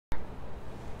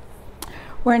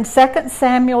We're in 2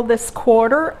 Samuel this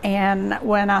quarter, and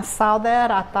when I saw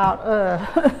that, I thought,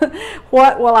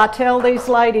 what will I tell these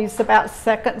ladies about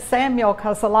 2 Samuel?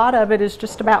 Because a lot of it is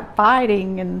just about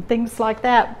fighting and things like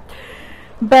that.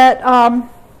 But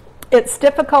it's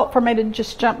difficult for me to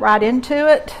just jump right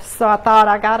into it, so I thought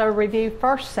I got to review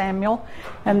 1 Samuel,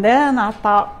 and then I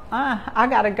thought, I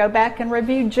got to go back and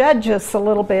review Judges a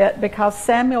little bit, because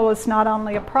Samuel was not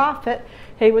only a prophet,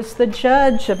 he was the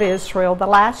judge of Israel, the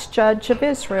last judge of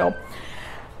Israel.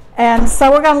 And so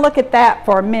we're going to look at that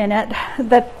for a minute.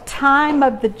 The time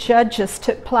of the judges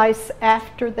took place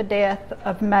after the death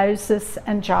of Moses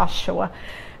and Joshua.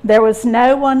 There was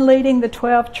no one leading the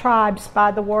 12 tribes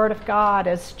by the word of God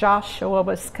as Joshua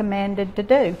was commanded to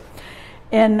do.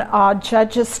 In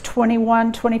Judges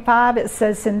 21:25, it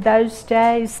says, "In those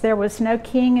days there was no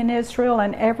king in Israel,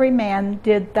 and every man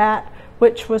did that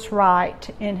which was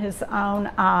right in his own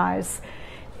eyes."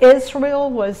 Israel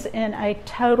was in a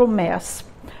total mess,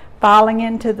 falling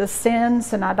into the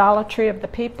sins and idolatry of the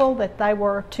people that they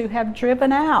were to have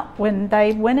driven out when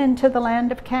they went into the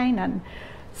land of Canaan.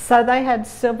 So they had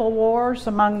civil wars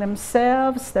among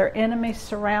themselves. Their enemies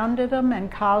surrounded them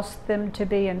and caused them to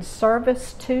be in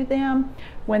service to them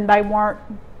when they weren't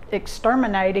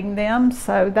exterminating them.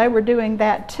 So they were doing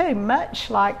that too,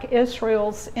 much like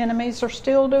Israel's enemies are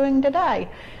still doing today.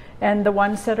 And the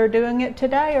ones that are doing it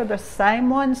today are the same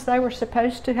ones they were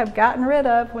supposed to have gotten rid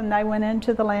of when they went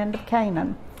into the land of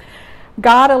Canaan.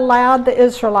 God allowed the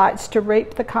Israelites to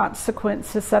reap the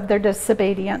consequences of their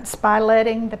disobedience by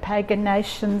letting the pagan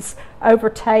nations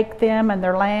overtake them and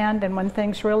their land, and when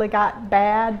things really got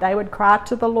bad, they would cry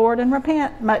to the Lord and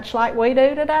repent, much like we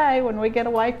do today when we get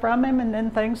away from Him and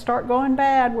then things start going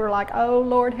bad. We're like, "Oh,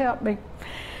 Lord, help me."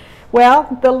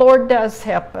 Well, the Lord does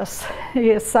help us.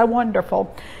 He is so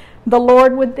wonderful. The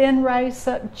Lord would then raise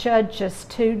up judges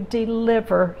to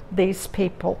deliver these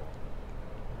people.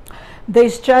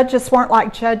 These judges weren't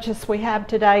like judges we have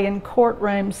today in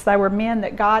courtrooms. They were men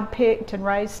that God picked and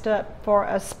raised up for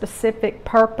a specific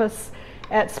purpose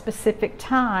at specific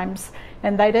times,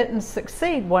 and they didn't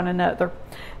succeed one another.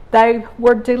 They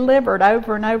were delivered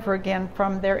over and over again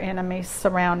from their enemies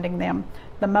surrounding them.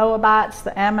 The Moabites,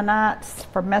 the Ammonites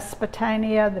from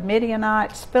Mesopotamia, the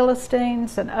Midianites,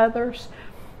 Philistines, and others.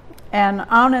 And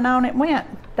on it went.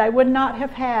 They would not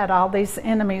have had all these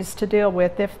enemies to deal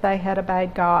with if they had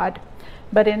obeyed God.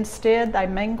 But instead, they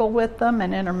mingled with them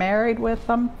and intermarried with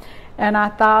them. And I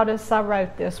thought as I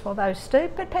wrote this, well, those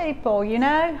stupid people, you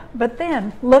know. But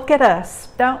then, look at us.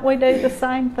 Don't we do the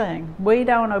same thing? We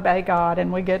don't obey God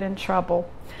and we get in trouble.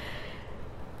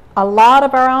 A lot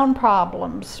of our own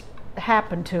problems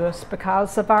happen to us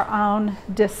because of our own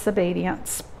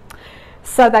disobedience.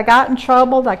 So they got in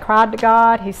trouble. They cried to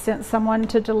God. He sent someone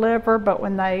to deliver. But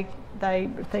when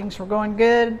things were going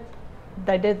good,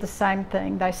 they did the same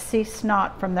thing. They ceased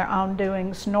not from their own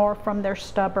doings, nor from their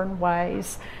stubborn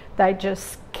ways. They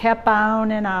just kept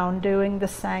on and on doing the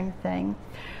same thing.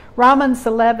 Romans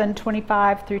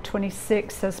 11:25 through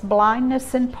 26 says,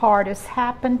 "Blindness in part has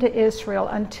happened to Israel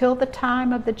until the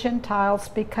time of the Gentiles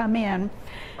be come in.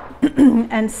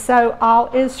 And so all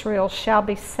Israel shall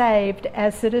be saved,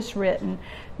 as it is written,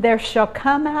 there shall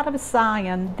come out of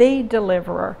Zion the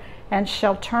deliverer, and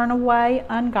shall turn away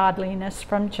ungodliness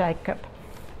from Jacob."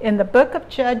 In the book of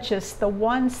Judges, the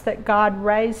ones that God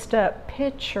raised up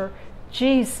picture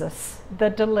Jesus, the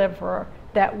deliverer,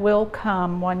 that will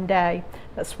come one day.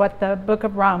 That's what the book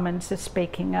of Romans is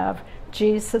speaking of.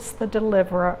 Jesus, the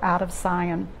deliverer out of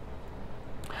Zion.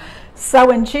 So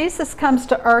when Jesus comes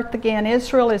to earth again,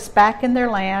 Israel is back in their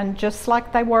land just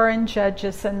like they were in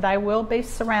Judges, and they will be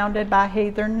surrounded by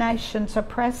heathen nations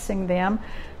oppressing them,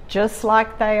 just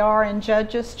like they are in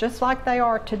Judges, just like they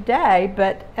are today.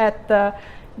 But at the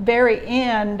very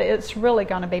end, it's really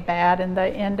going to be bad. In the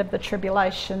end of the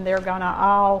tribulation, they're going to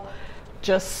all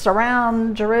just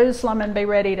surround Jerusalem and be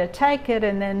ready to take it,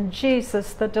 and then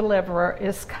Jesus, the deliverer,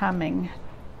 is coming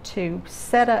to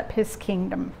set up his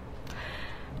kingdom.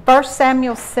 1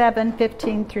 Samuel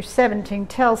 7:15 through 17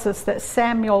 tells us that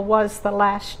Samuel was the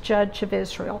last judge of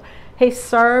Israel. He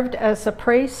served as a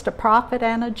priest, a prophet,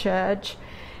 and a judge.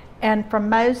 And from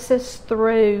Moses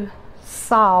through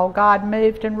Saul, God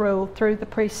moved and ruled through the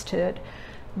priesthood.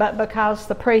 But because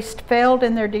the priests failed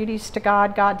in their duties to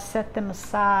God, God set them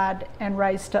aside and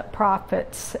raised up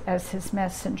prophets as his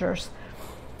messengers.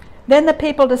 Then the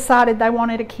people decided they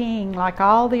wanted a king like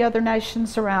all the other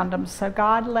nations around them. So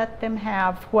God let them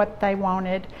have what they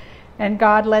wanted, and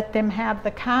God let them have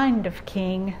the kind of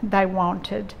king they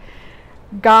wanted.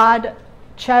 God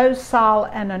chose Saul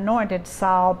and anointed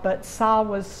Saul, but Saul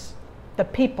was the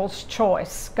people's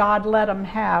choice. God let them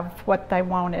have what they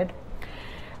wanted.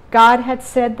 God had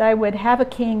said they would have a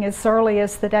king as early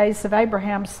as the days of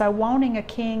Abraham, so wanting a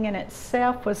king in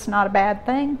itself was not a bad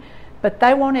thing, but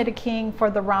they wanted a king for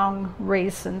the wrong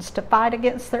reasons, to fight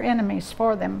against their enemies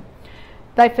for them.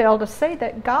 They failed to see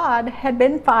that God had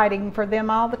been fighting for them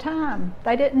all the time.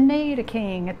 They didn't need a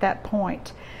king at that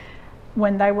point.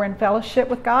 When they were in fellowship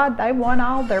with God, they won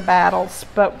all their battles,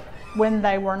 but when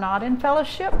they were not in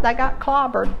fellowship, they got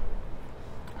clobbered.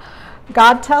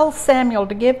 God tells Samuel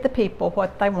to give the people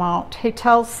what they want. He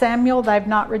tells Samuel, they've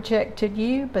not rejected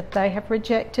you, but they have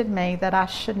rejected me, that I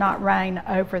should not reign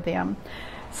over them.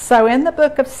 So in the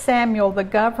book of Samuel, the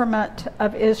government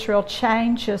of Israel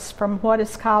changes from what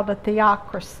is called a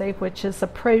theocracy, which is a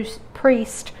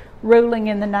priest ruling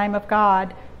in the name of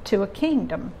God, to a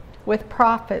kingdom, with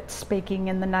prophets speaking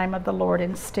in the name of the Lord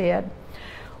instead.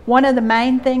 One of the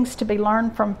main things to be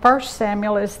learned from 1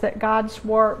 Samuel is that God's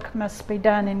work must be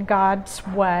done in God's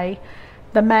way.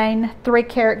 The main three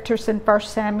characters in 1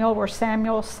 Samuel were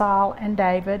Samuel, Saul, and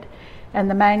David. And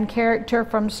the main character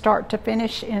from start to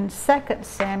finish in 2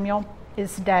 Samuel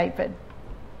is David.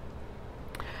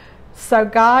 So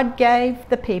God gave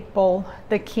the people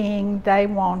the king they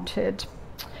wanted.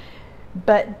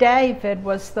 But David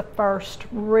was the first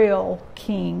real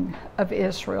king of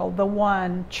Israel, the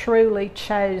one truly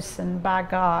chosen by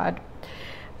God.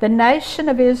 The nation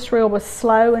of Israel was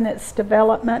slow in its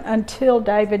development until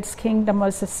David's kingdom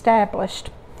was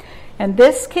established. And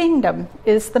this kingdom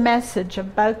is the message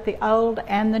of both the Old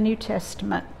and the New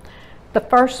Testament. The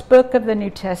first book of the New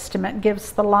Testament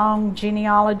gives the long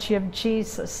genealogy of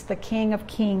Jesus, the King of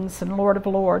Kings and Lord of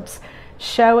Lords,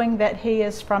 showing that he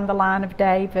is from the line of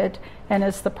David and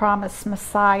is the promised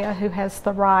Messiah who has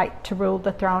the right to rule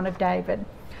the throne of David.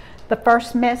 The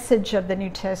first message of the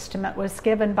New Testament was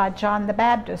given by John the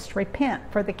Baptist, repent,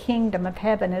 for the kingdom of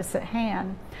heaven is at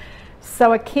hand.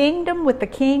 So a kingdom with the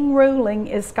king ruling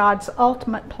is God's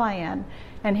ultimate plan,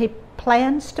 and he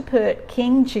plans to put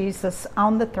King Jesus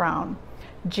on the throne.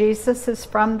 Jesus is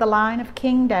from the line of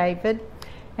King David,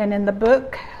 and in the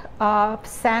book of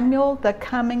Samuel, the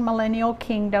coming millennial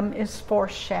kingdom is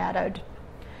foreshadowed.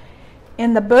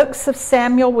 In the books of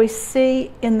Samuel, we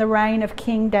see in the reign of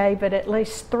King David at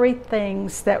least three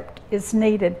things that is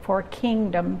needed for a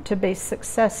kingdom to be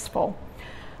successful.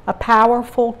 A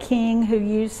powerful king who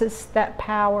uses that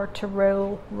power to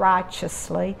rule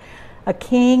righteously, a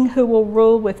king who will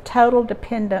rule with total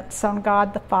dependence on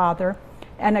God the Father,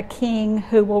 and a king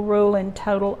who will rule in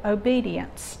total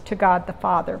obedience to God the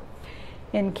Father.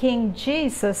 In King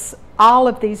Jesus, all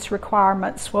of these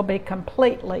requirements will be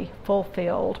completely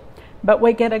fulfilled, but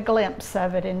we get a glimpse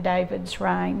of it in David's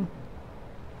reign.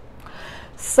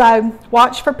 So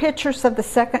watch for pictures of the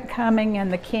second coming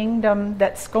and the kingdom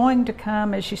that's going to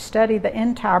come as you study the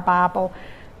entire Bible,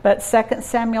 but 2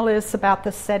 Samuel is about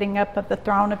the setting up of the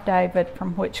throne of David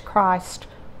from which Christ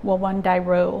will one day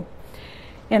rule.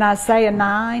 In Isaiah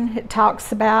 9, it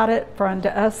talks about it, for unto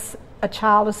us a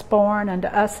child is born, unto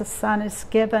us a son is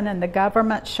given, and the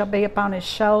government shall be upon his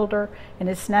shoulder, and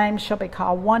his name shall be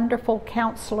called Wonderful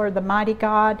Counselor, the Mighty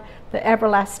God, the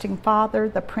Everlasting Father,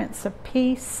 the Prince of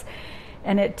Peace.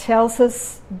 And it tells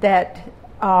us that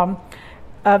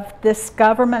of this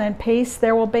government and peace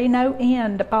there will be no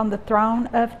end upon the throne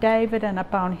of David and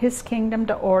upon his kingdom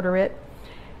to order it.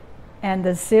 And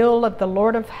the zeal of the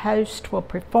Lord of hosts will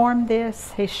perform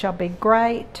this. He shall be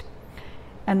great,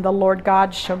 and the Lord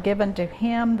God shall give unto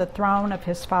him the throne of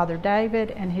his father David,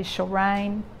 and he shall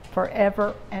reign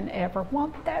forever and ever.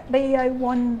 Won't that be a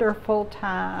wonderful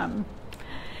time?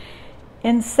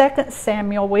 In 2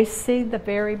 Samuel, we see the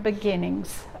very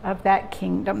beginnings of that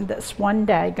kingdom that's one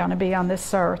day going to be on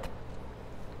this earth.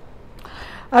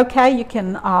 Okay, you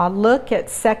can look at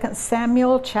 2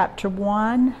 Samuel chapter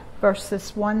 1,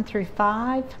 verses 1 through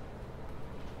 5.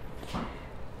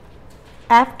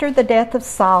 After the death of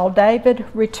Saul, David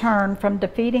returned from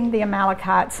defeating the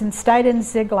Amalekites and stayed in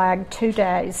Ziklag 2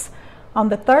 days. On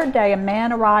the third day, a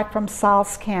man arrived from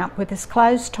Saul's camp with his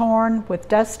clothes torn, with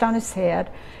dust on his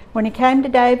head. When he came to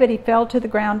David, he fell to the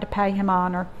ground to pay him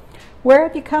honor. "Where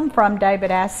have you come from?" David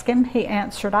asked him. He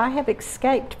answered, "I have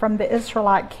escaped from the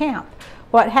Israelite camp."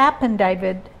 "What happened?"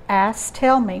 David asked.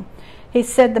 "Tell me." He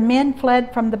said, "The men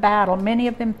fled from the battle. Many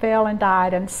of them fell and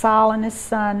died, and Saul and his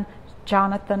son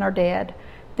Jonathan are dead."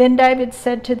 Then David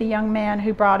said to the young man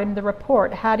who brought him the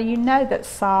report, "How do you know that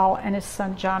Saul and his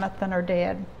son Jonathan are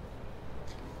dead?"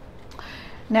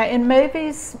 Now, in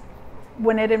movies,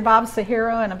 when it involves a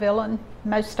hero and a villain,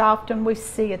 most often we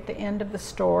see at the end of the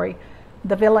story,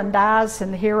 the villain dies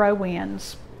and the hero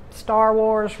wins. Star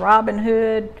Wars, Robin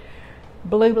Hood,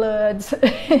 Blue Bloods,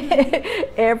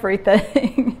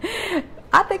 everything.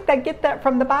 I think they get that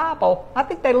from the Bible. I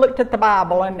think they looked at the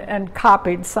Bible and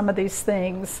copied some of these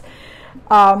things.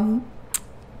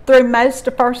 Through most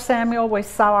of 1 Samuel, we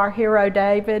saw our hero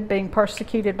David being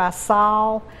persecuted by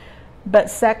Saul, but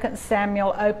 2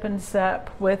 Samuel opens up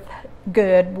with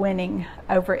good winning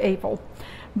over evil.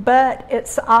 But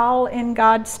it's all in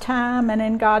God's time and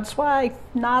in God's way,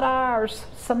 not ours.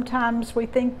 Sometimes we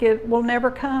think it will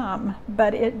never come,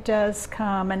 but it does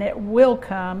come, and it will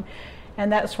come.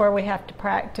 And that's where we have to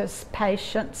practice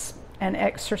patience and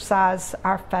exercise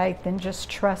our faith and just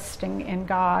trusting in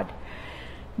God.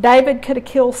 David could have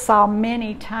killed Saul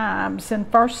many times. In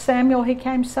 1 Samuel, he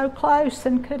came so close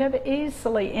and could have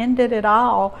easily ended it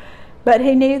all. But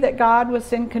he knew that God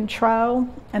was in control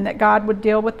and that God would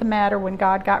deal with the matter when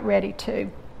God got ready to.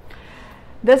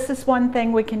 This is one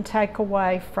thing we can take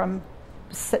away from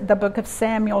the book of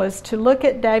Samuel, is to look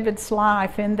at David's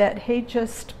life in that he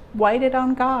just waited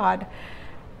on God.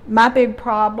 My big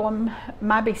problem,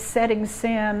 my besetting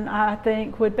sin, I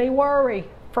think, would be worry,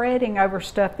 fretting over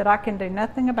stuff that I can do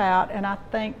nothing about, and I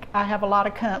think I have a lot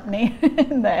of company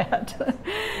in that.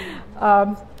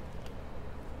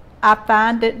 I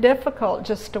find it difficult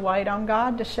just to wait on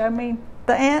God to show me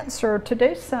the answer, to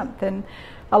do something.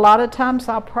 A lot of times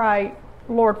I'll pray,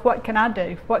 Lord, what can I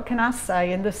do? What can I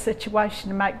say in this situation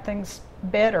to make things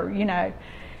better,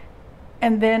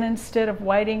 And then instead of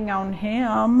waiting on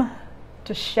Him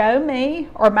to show me,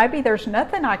 or maybe there's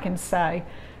nothing I can say,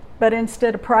 but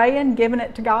instead of praying, giving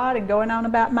it to God and going on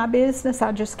about my business,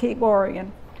 I just keep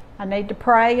worrying. I need to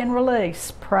pray and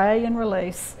release,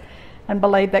 and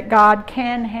believe that God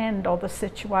can handle the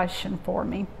situation for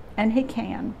me, and He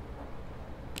can.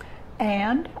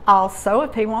 And also,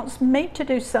 if He wants me to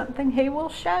do something, He will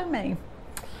show me.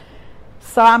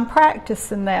 So I'm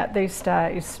practicing that these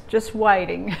days, just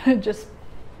waiting, just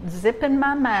zipping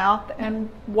my mouth and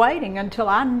waiting until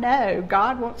I know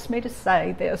God wants me to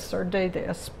say this or do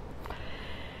this.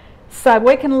 So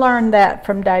we can learn that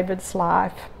from David's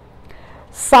life.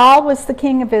 Saul was the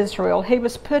king of Israel. He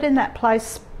was put in that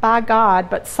place by God,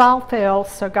 but Saul fell,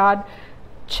 so God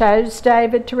chose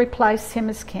David to replace him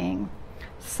as king.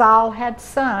 Saul had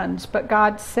sons, but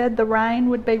God said the reign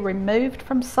would be removed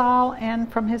from Saul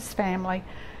and from his family.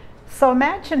 So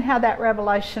imagine how that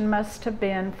revelation must have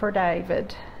been for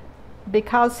David,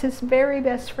 because his very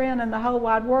best friend in the whole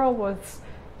wide world was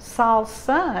Saul's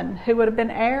son, who would have been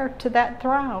heir to that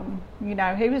throne.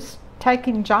 He was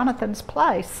taking Jonathan's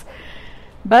place.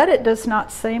 But it does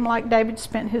not seem like David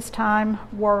spent his time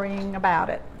worrying about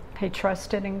it. He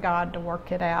trusted in God to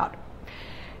work it out.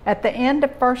 At the end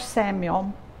of 1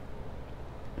 Samuel,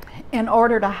 in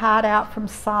order to hide out from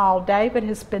Saul, David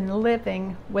has been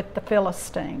living with the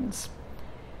Philistines.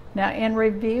 Now, in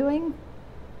reviewing,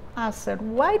 I said,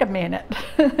 wait a minute,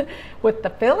 with the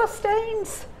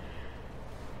Philistines?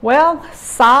 Well,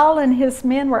 Saul and his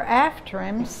men were after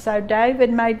him, so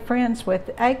David made friends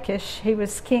with Achish. He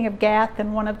was king of Gath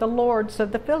and one of the lords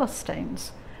of the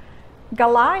Philistines.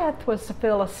 Goliath was a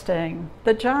Philistine,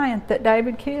 the giant that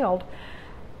David killed.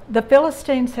 The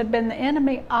Philistines had been the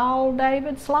enemy all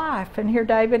David's life, and here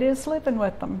David is living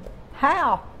with them.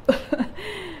 How?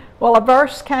 Well, a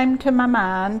verse came to my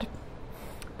mind,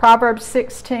 Proverbs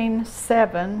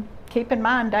 16:7. Keep in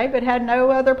mind, David had no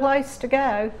other place to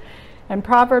go. And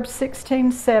Proverbs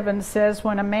 16:7 says,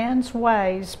 when a man's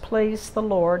ways please the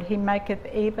Lord, He maketh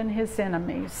even his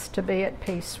enemies to be at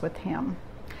peace with him.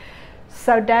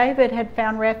 So David had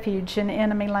found refuge in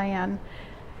enemy land.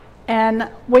 And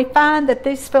we find that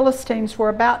these Philistines were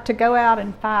about to go out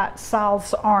and fight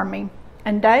Saul's army.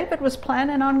 And David was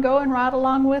planning on going right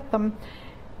along with them.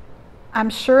 I'm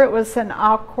sure it was an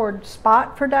awkward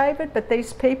spot for David, but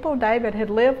these people David had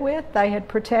lived with, they had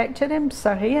protected him,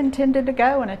 so he intended to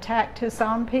go and attack his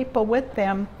own people with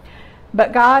them.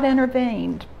 But God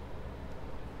intervened.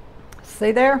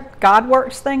 See there? God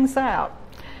works things out.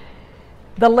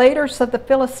 The leaders of the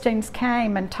Philistines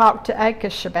came and talked to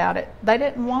Achish about it. They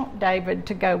didn't want David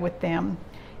to go with them,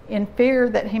 in fear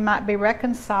that he might be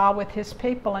reconciled with his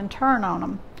people and turn on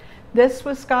them. This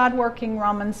was God working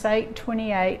Romans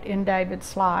 8:28 in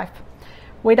David's life.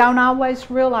 We don't always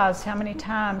realize how many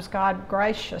times God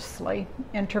graciously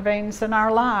intervenes in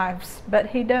our lives, but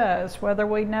He does, whether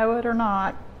we know it or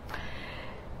not.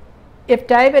 If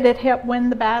David had helped win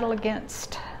the battle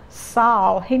against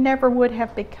Saul, he never would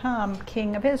have become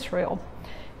king of Israel,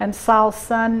 and Saul's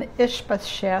son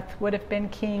Ishbosheth would have been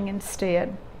king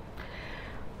instead.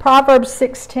 Proverbs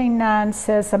 16:9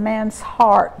 says, a man's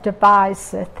heart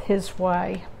deviseth his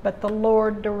way, but the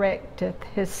Lord directeth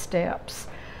his steps.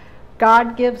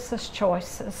 God gives us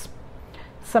choices.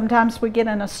 Sometimes we get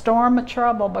in a storm of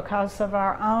trouble because of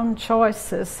our own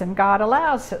choices, and God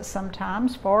allows it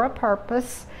sometimes for a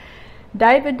purpose.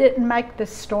 David didn't make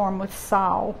this storm with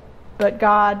Saul, but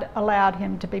God allowed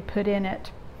him to be put in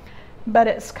it. But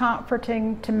it's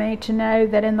comforting to me to know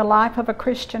that in the life of a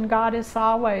Christian, God is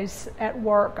always at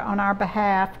work on our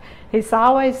behalf. He's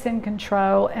always in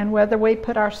control, and whether we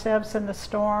put ourselves in the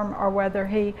storm or whether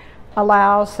He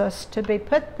allows us to be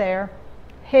put there,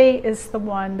 He is the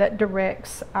one that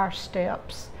directs our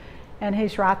steps, and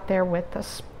He's right there with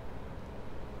us.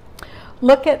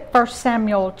 Look at 1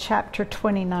 Samuel chapter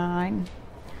 29,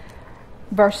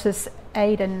 verses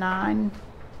 8 and 9.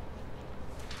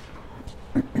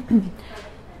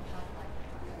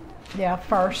 Yeah,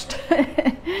 first.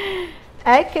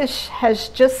 Achish has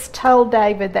just told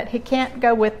David that he can't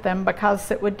go with them because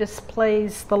it would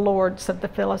displease the lords of the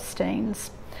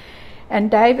Philistines. And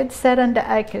David said unto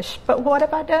Achish, But what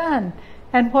have I done?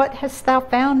 And what hast thou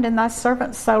found in thy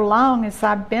servant so long as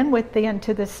I've been with thee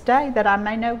unto this day, that I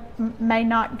may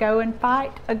not go and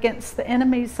fight against the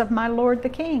enemies of my lord the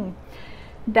king?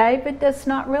 David does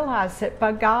not realize it,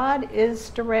 but God is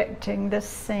directing this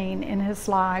scene in his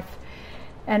life.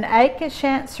 And Achish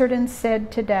answered and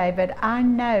said to David, I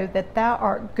know that thou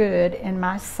art good in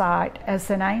my sight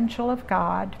as an angel of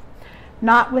God.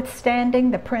 Notwithstanding,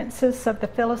 the princes of the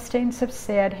Philistines have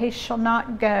said, He shall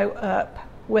not go up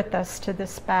with us to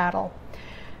this battle.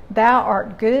 Thou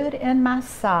art good in my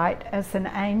sight as an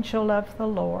angel of the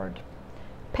Lord.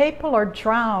 People are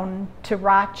drawn to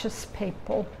righteous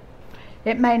people.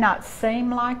 It may not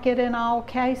seem like it in all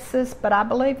cases, but I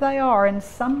believe they are. In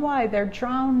some way, they're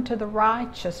drawn to the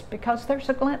righteous because there's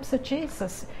a glimpse of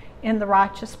Jesus in the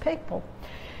righteous people.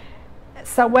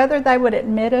 So whether they would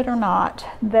admit it or not,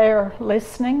 they're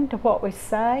listening to what we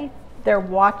say. They're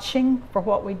watching for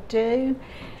what we do.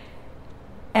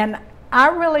 And I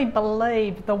really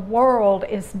believe the world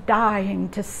is dying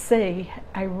to see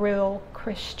a real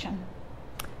Christian.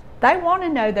 They want to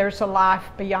know there's a life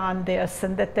beyond this,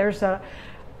 and that there's a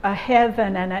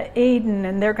heaven and an Eden,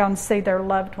 and they're going to see their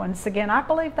loved ones again. I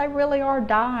believe they really are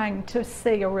dying to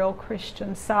see a real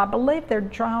Christian. So I believe they're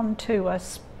drawn to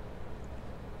us.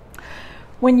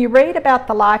 When you read about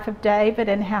the life of David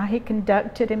and how he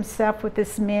conducted himself with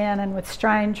his men and with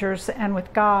strangers and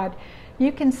with God,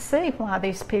 you can see why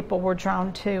these people were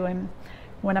drawn to him.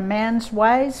 When a man's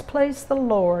ways please the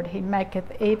Lord, he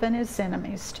maketh even his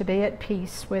enemies to be at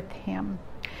peace with him.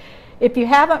 If you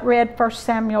haven't read 1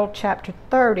 Samuel chapter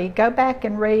 30, go back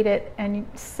and read it and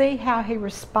see how he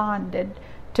responded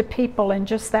to people in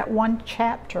just that one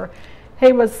chapter.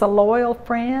 He was a loyal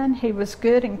friend, he was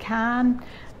good and kind,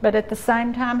 but at the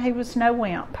same time he was no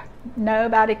wimp.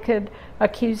 Nobody could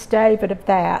accuse David of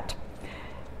that.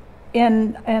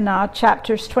 In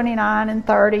chapters 29 and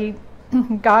 30,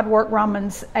 God worked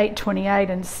Romans 8:28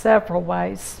 in several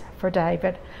ways for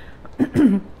David.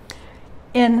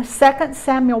 In 2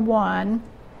 Samuel 1,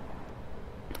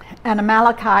 an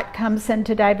Amalekite comes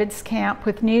into David's camp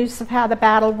with news of how the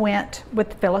battle went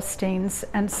with the Philistines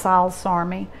and Saul's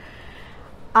army.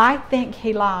 I think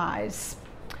he lies.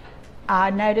 I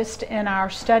noticed in our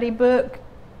study book,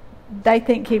 they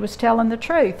think he was telling the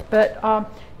truth, but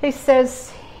he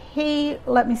says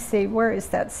let me see, where is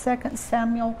that? 2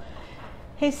 Samuel.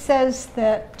 He says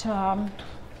that,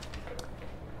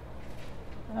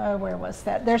 where was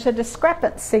that? There's a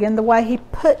discrepancy in the way he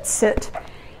puts it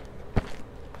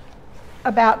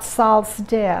about Saul's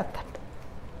death.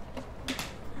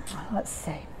 Let's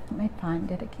see, let me find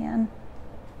it again.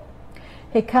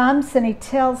 He comes and he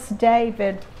tells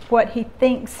David what he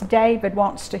thinks David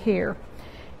wants to hear.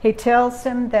 He tells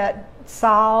him that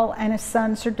Saul and his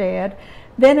sons are dead.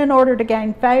 Then in order to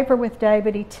gain favor with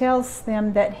David, he tells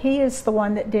them that he is the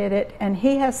one that did it, and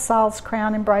he has Saul's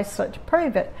crown and bracelet to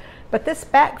prove it. But this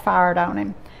backfired on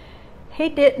him. He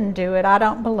didn't do it, I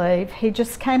don't believe. He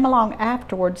just came along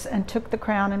afterwards and took the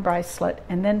crown and bracelet,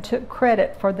 and then took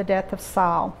credit for the death of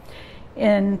Saul.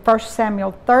 In 1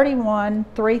 Samuel 31,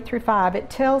 3-5, it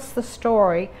tells the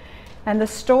story. And the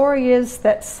story is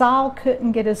that Saul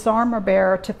couldn't get his armor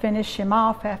bearer to finish him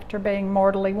off after being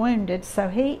mortally wounded, so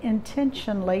he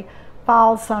intentionally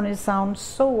falls on his own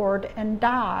sword and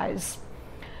dies.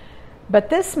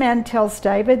 But this man tells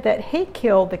David that he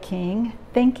killed the king,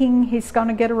 thinking he's going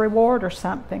to get a reward or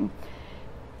something.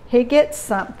 He gets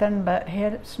something, but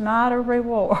it's not a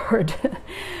reward.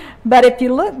 But if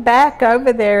you look back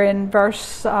over there in 1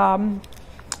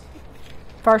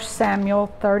 Samuel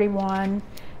 31,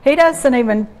 he doesn't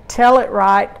even tell it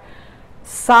right.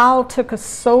 Saul took a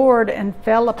sword and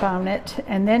fell upon it,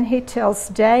 and then he tells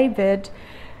David,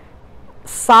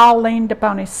 Saul leaned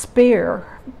upon his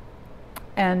spear.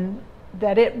 And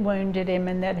that it wounded him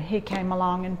and that he came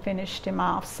along and finished him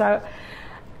off. So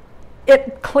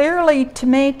it clearly to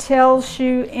me tells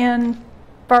you in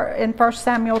 1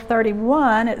 Samuel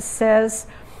 31, it says,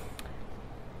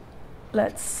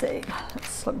 let's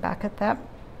look back at that.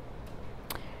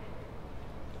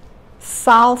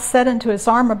 Saul said unto his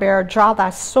armor-bearer, draw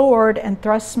thy sword and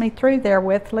thrust me through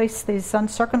therewith, lest these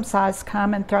uncircumcised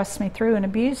come and thrust me through and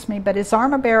abuse me. But his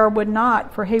armor-bearer would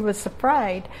not, for he was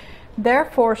afraid.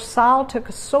 Therefore Saul took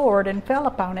a sword and fell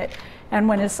upon it. And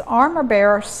when his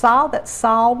armor-bearer saw that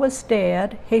Saul was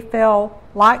dead, he fell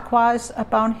likewise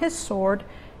upon his sword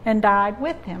and died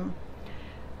with him.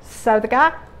 So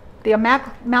the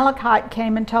Amalekite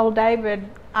came and told David,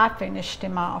 I finished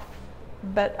him off.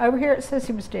 But over here it says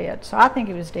he was dead, so I think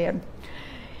he was dead.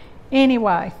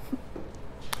 Anyway,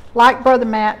 like Brother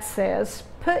Matt says,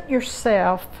 put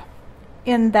yourself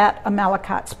in that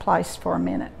Amalekite's place for a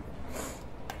minute.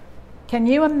 Can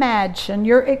you imagine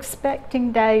you're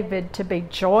expecting David to be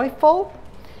joyful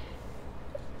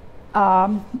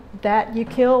that you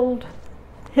killed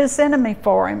his enemy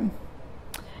for him?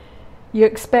 You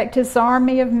expect his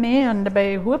army of men to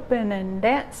be whooping and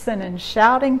dancing and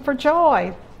shouting for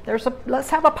joy.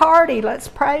 Let's have a party. Let's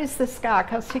praise this guy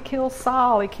because he killed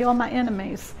Saul. He killed my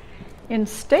enemies.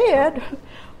 Instead,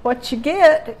 what you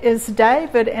get is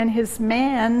David and his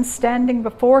men standing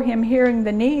before him hearing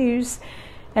the news.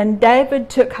 And David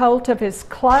took hold of his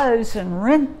clothes and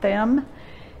rent them.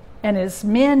 And his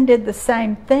men did the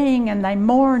same thing. And they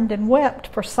mourned and wept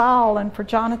for Saul and for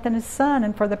Jonathan his son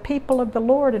and for the people of the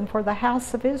Lord and for the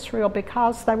house of Israel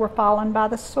because they were fallen by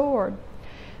the sword.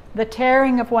 The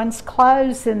tearing of one's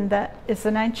clothes is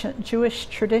an ancient Jewish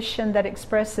tradition that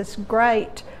expresses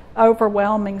great,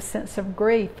 overwhelming sense of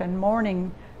grief and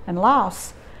mourning and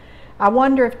loss. I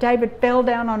wonder if David fell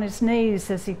down on his knees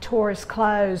as he tore his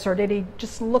clothes, or did he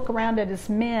just look around at his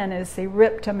men as he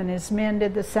ripped them and his men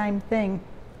did the same thing?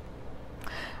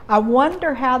 I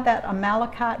wonder how that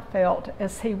Amalekite felt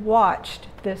as he watched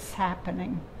this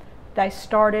happening. They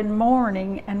started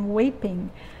mourning and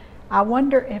weeping. I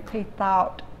wonder if he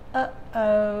thought,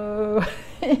 uh-oh.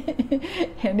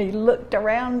 And he looked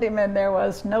around him and there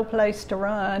was no place to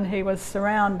run. He was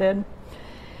surrounded.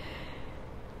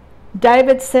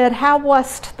 David said, how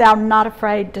wast thou not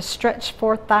afraid to stretch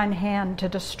forth thine hand to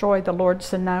destroy the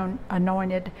Lord's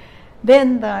anointed?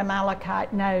 Then the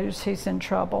Amalekite knows he's in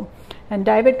trouble. And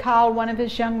David called one of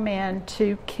his young men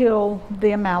to kill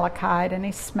the Amalekite, and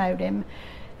he smote him.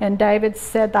 And David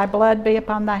said, thy blood be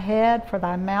upon thy head, for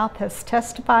thy mouth has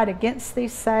testified against thee,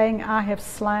 saying, I have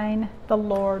slain the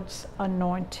Lord's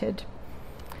anointed.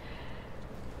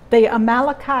 The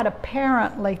Amalekite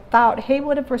apparently thought he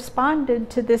would have responded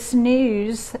to this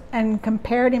news and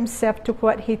compared himself to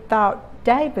what he thought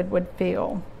David would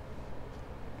feel.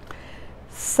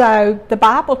 So the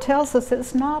Bible tells us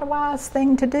it's not a wise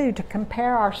thing to do to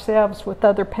compare ourselves with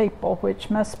other people, which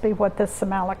must be what this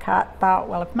Amalekite thought.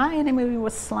 Well, if my enemy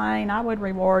was slain, I would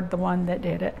reward the one that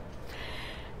did it.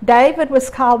 David was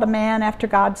called a man after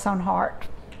God's own heart,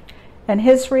 and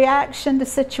his reaction to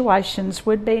situations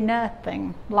would be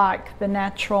nothing like the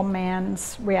natural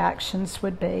man's reactions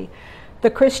would be. The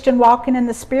Christian walking in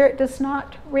the Spirit does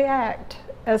not react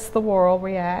as the world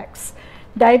reacts.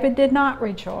 David did not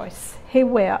rejoice. He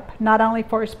wept, not only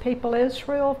for his people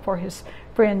Israel, for his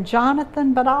friend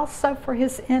Jonathan, but also for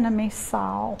his enemy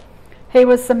Saul. He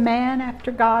was a man after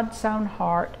God's own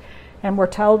heart. And we're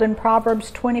told in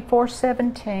Proverbs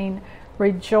 24:17,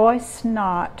 rejoice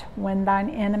not when thine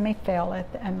enemy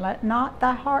faileth, and let not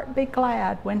thy heart be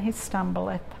glad when he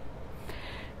stumbleth.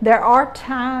 There are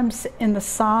times in the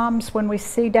Psalms when we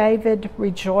see David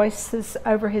rejoices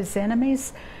over his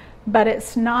enemies, but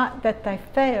it's not that they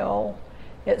fell.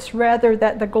 It's rather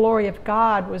that the glory of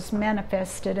God was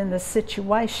manifested in the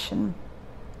situation.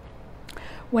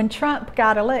 When Trump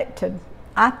got elected,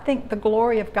 I think the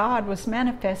glory of God was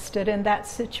manifested in that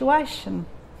situation.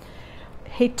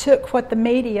 He took what the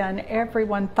media and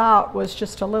everyone thought was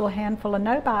just a little handful of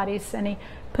nobodies, and he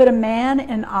put a man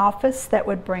in office that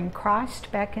would bring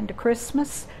Christ back into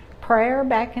Christmas, prayer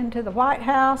back into the White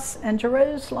House, and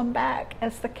Jerusalem back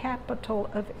as the capital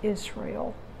of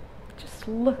Israel. Just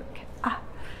look.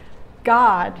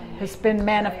 God has been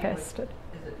manifested.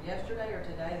 Is it yesterday or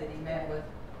today that he met with?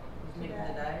 He's meeting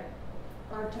today?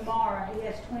 Or tomorrow. He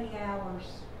has 20 hours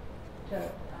to. I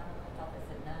thought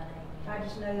they said 9 a.m. I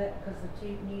just know that because the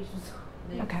news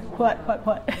was. Okay,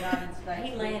 what? United States.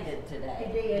 He landed today.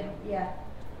 He did, yeah.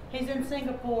 He's in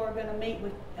Singapore, going to meet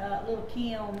with little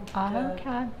Kim to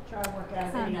Okay. try to work it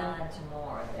out. That's at 9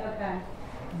 tomorrow. Okay.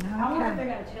 I wonder if they're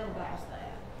Okay. going to televise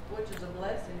that. Which is a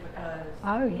blessing because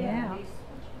Oh, yeah. he's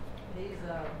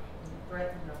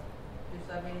threatened to do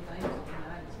so many things in the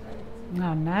United States,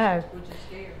 I know. which is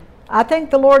scary. I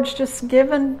think the Lord's just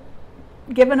given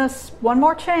us one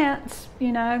more chance,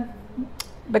 you know,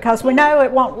 because we know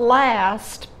it won't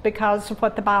last because of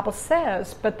what the Bible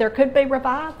says, but there could be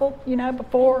revival, you know,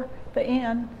 before the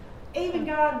end. Even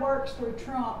God works through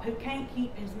Trump, who can't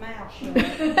keep his mouth shut.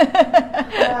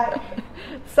 Like,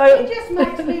 So it just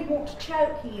makes me want to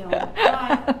choke him.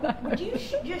 Like, would you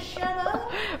just shut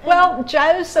up? well,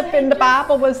 Joseph in the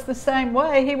Bible was the same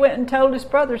way. He went and told his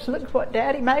brothers, look what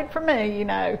Daddy made for me, you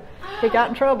know. He got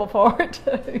in trouble for it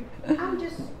too.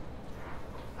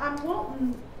 I'm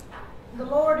wanting the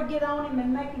Lord to get on him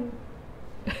and make him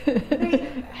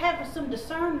have some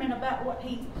discernment about what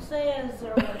he says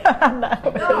or whatever. I know.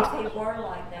 But if he were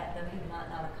like that, then he might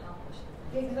not accomplish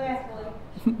the things. Exactly.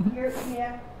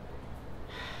 Yeah.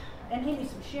 And he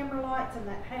needs some shimmer lights in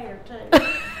that hair too.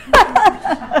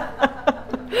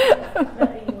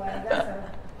 But anyway, sorry.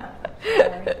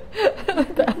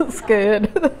 That's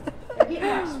good. They're getting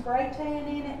like spray tan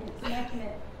in it and it's making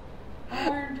it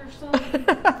orange or something.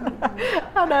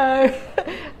 I know.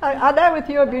 I know with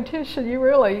you, a beautician, you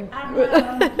really. I know.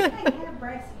 I'm like, you can't have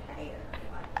brassy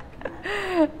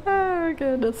hair. Oh,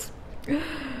 goodness.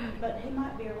 But he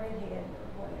might be a redhead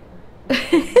or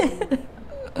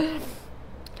whatever.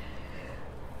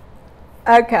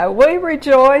 Okay, we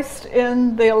rejoiced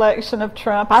in the election of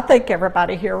Trump. I think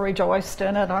everybody here rejoiced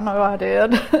in it. I know I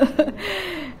did.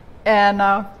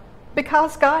 And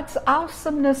because God's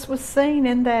awesomeness was seen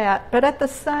in that. But at the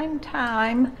same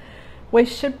time, we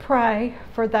should pray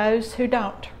for those who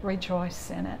don't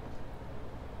rejoice in it.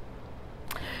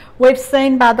 We've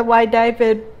seen by the way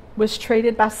David was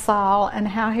treated by Saul and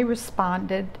how he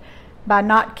responded by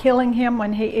not killing him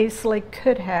when he easily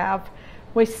could have.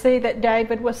 We see that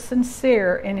David was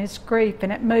sincere in his grief,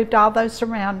 and it moved all those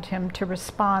around him to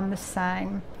respond the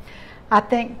same. I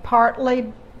think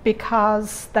partly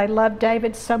because they loved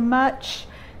David so much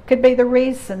could be the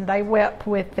reason they wept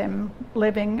with him,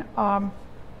 living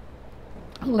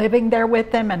there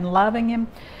with him and loving him.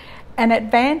 An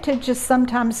advantage is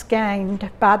sometimes gained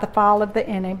by the fall of the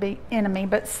enemy,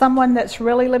 but someone that's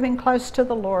really living close to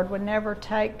the Lord would never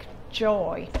take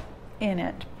joy in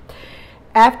it.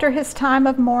 After his time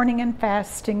of mourning and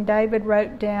fasting, David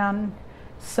wrote down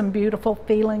some beautiful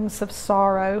feelings of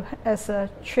sorrow as a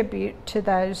tribute to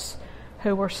those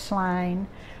who were slain.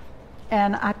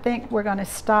 And I think we're going to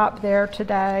stop there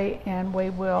today, and we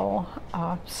will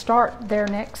start there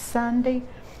next Sunday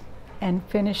and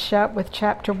finish up with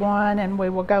chapter 1, and we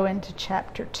will go into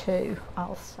chapter 2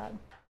 also.